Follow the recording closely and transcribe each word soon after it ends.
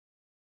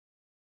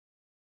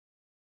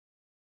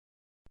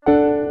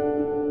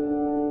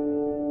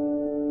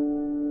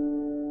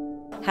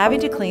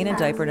Having to clean and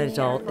diaper an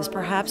adult is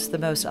perhaps the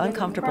most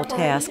uncomfortable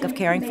task of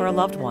caring for a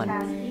loved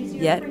one.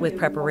 Yet, with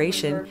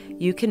preparation,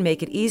 you can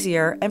make it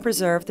easier and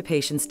preserve the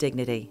patient's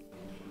dignity.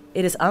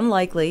 It is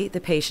unlikely the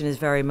patient is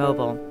very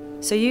mobile,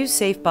 so use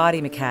safe body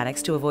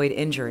mechanics to avoid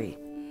injury.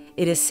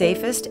 It is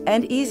safest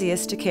and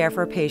easiest to care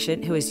for a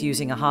patient who is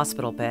using a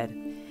hospital bed.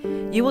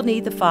 You will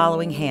need the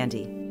following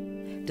handy: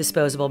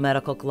 disposable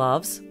medical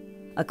gloves,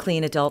 a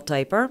clean adult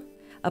diaper,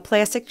 a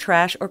plastic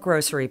trash or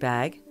grocery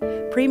bag,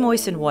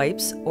 pre-moistened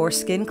wipes or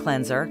skin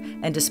cleanser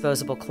and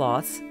disposable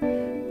cloths,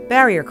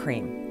 barrier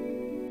cream.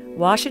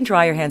 Wash and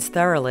dry your hands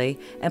thoroughly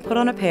and put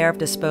on a pair of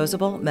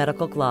disposable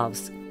medical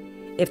gloves.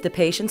 If the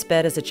patient's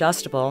bed is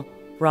adjustable,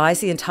 rise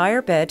the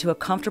entire bed to a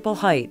comfortable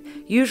height,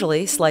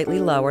 usually slightly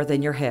lower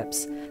than your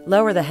hips.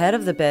 Lower the head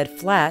of the bed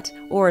flat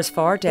or as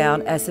far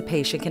down as the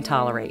patient can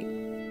tolerate.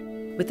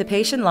 With the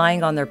patient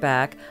lying on their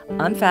back,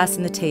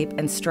 unfasten the tape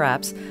and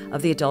straps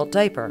of the adult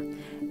diaper,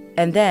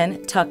 and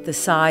then tuck the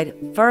side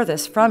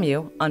furthest from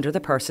you under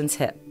the person's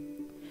hip.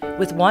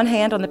 With one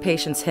hand on the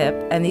patient's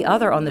hip and the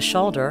other on the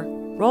shoulder,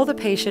 roll the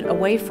patient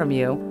away from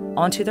you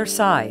onto their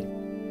side.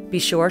 Be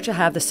sure to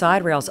have the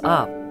side rails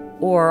up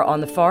or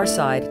on the far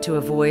side to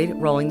avoid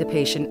rolling the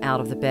patient out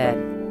of the bed.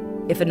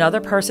 If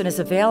another person is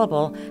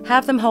available,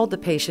 have them hold the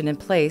patient in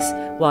place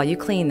while you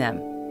clean them.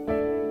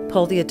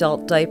 Pull the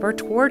adult diaper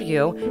toward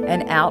you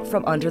and out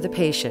from under the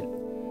patient.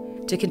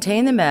 To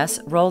contain the mess,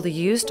 roll the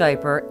used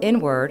diaper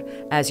inward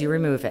as you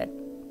remove it.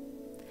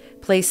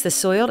 Place the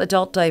soiled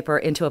adult diaper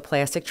into a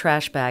plastic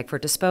trash bag for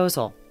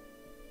disposal.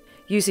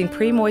 Using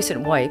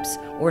pre-moistened wipes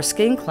or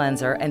skin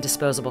cleanser and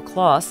disposable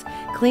cloths,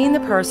 clean the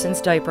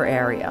person's diaper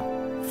area,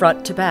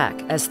 front to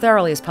back, as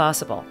thoroughly as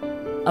possible.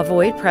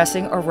 Avoid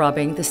pressing or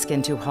rubbing the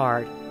skin too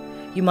hard.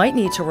 You might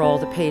need to roll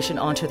the patient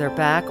onto their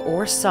back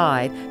or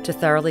side to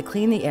thoroughly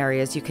clean the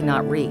areas you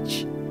cannot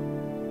reach.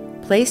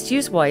 Place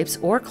used wipes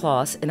or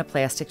cloths in a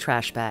plastic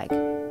trash bag.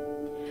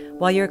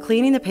 While you're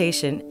cleaning the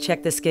patient,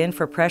 check the skin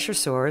for pressure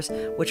sores,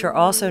 which are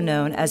also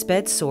known as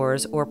bed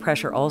sores or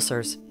pressure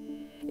ulcers.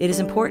 It is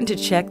important to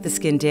check the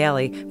skin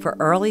daily for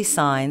early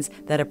signs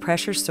that a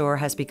pressure sore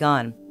has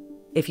begun.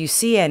 If you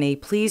see any,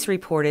 please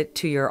report it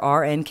to your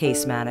RN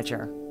case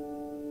manager.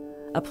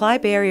 Apply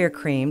barrier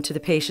cream to the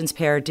patient's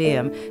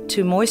perineum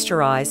to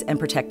moisturize and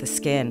protect the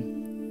skin.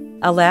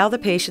 Allow the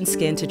patient's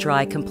skin to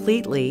dry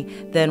completely,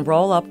 then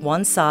roll up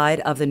one side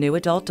of the new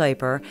adult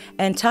diaper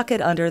and tuck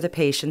it under the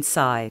patient's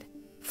side.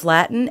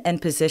 Flatten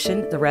and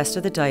position the rest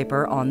of the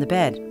diaper on the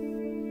bed.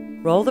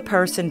 Roll the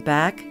person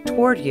back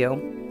toward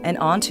you and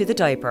onto the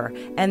diaper,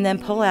 and then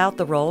pull out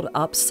the rolled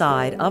up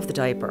side of the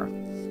diaper.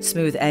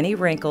 Smooth any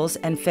wrinkles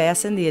and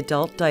fasten the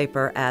adult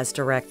diaper as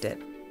directed.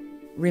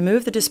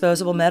 Remove the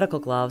disposable medical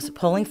gloves,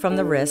 pulling from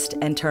the wrist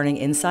and turning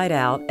inside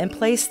out, and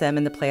place them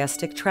in the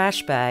plastic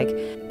trash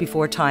bag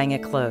before tying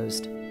it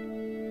closed.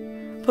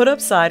 Put up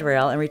side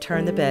rail and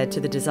return the bed to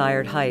the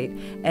desired height,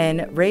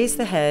 and raise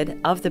the head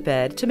of the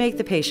bed to make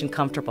the patient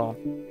comfortable.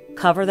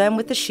 Cover them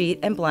with the sheet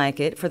and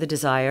blanket for the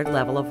desired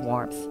level of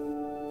warmth.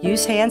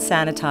 Use hand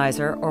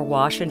sanitizer or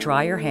wash and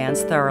dry your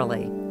hands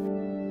thoroughly.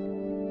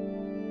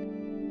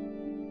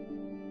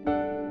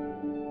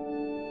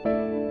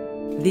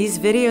 These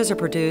videos are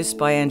produced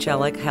by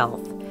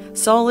Angelic.health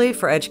solely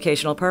for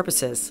educational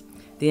purposes.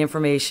 The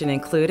information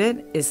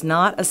included is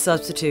not a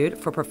substitute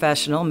for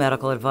professional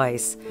medical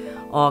advice.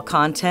 All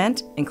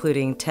content,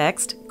 including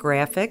text,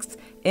 graphics,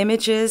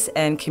 images,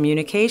 and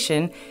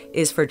communication,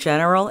 is for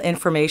general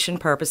information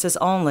purposes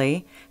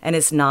only and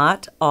is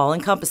not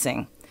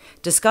all-encompassing.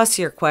 Discuss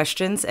your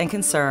questions and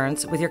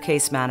concerns with your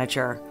case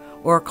manager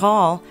or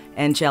call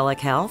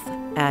Angelic.health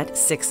at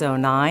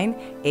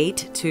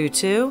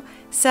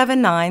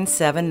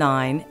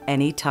 609-822-7979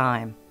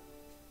 anytime.